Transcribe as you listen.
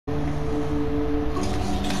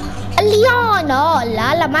Aliana,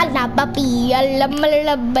 la papi,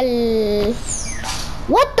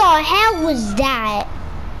 what the hell was that?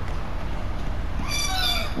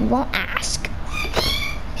 You won't ask.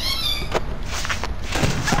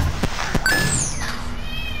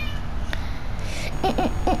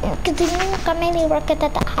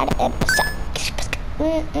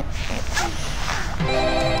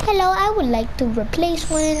 Hello, I would like to replace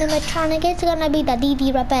one electronic. It's gonna be the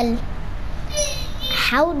DD Repel.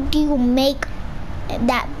 How do you make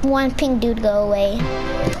that one pink dude go away?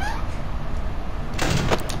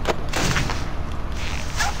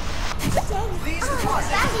 Please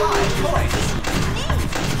deposit 5 coins.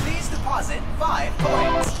 Please deposit 5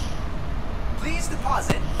 coins. Please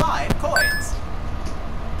deposit 5 coins.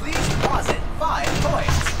 Please deposit 5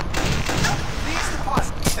 coins. Please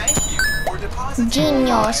deposit. Thank you for depositing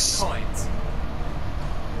Genius. 5 coins.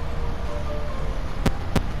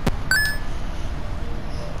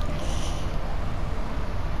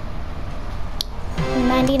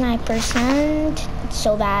 %. It's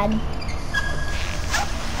so bad.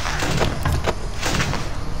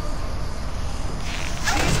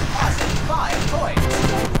 Please deposit 5 coins.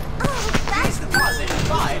 Please deposit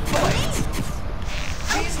 5 coins.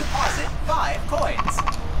 Please deposit 5 coins.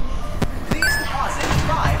 Please deposit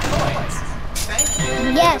 5 coins. Thank you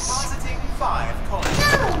for Yes. depositing 5 coins.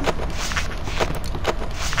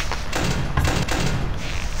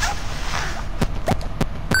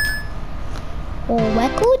 Oh,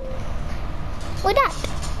 what good? What that?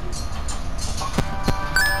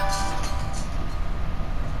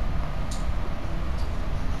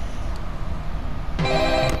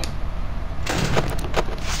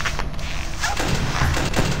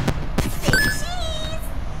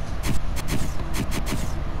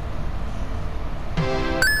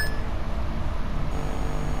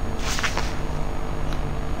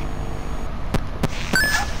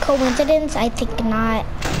 Coincidence? I think not.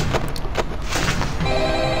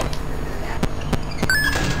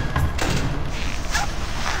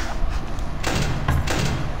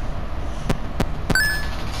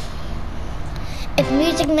 If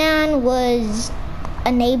Music Man was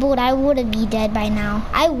enabled, I would be dead by now.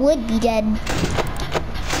 I would be dead.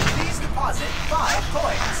 Please deposit 5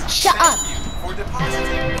 coins. Shut up. Thank you for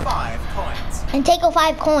depositing 5 coins. And take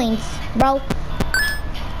 5 coins, bro.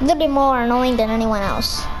 You'll be more annoying than anyone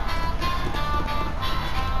else.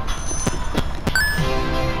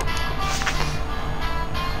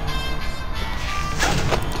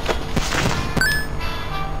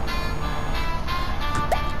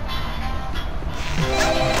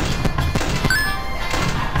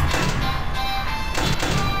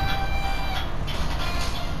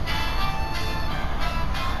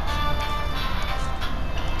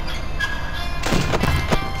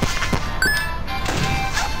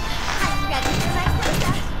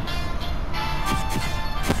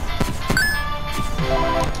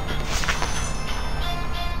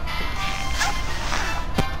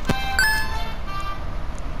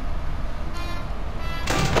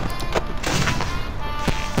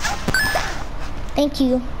 Thank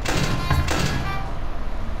you.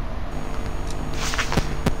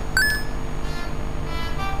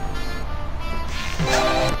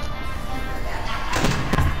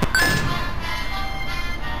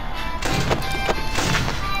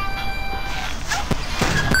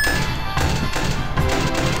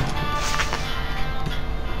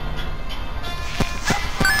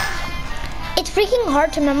 It's freaking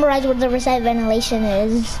hard to memorize what the reset ventilation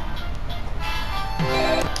is.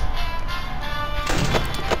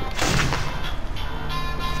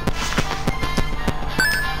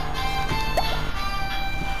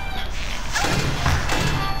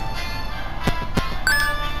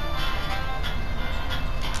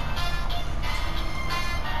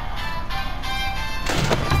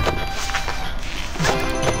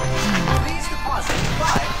 Please deposit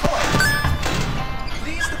 5 coins.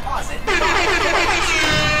 Please deposit 5 coins.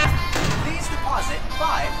 Please deposit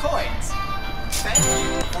 5 coins. Thank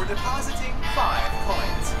you for depositing 5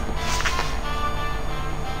 coins.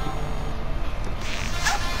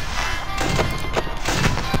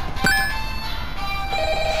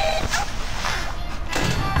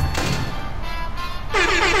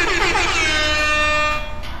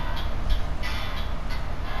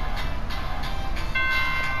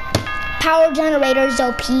 Power generators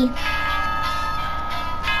OP.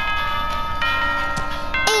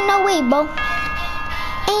 Ain't no way, bro.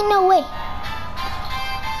 Ain't no way.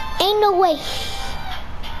 Ain't no way.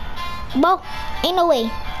 Bro, ain't no way.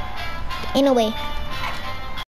 Ain't no way.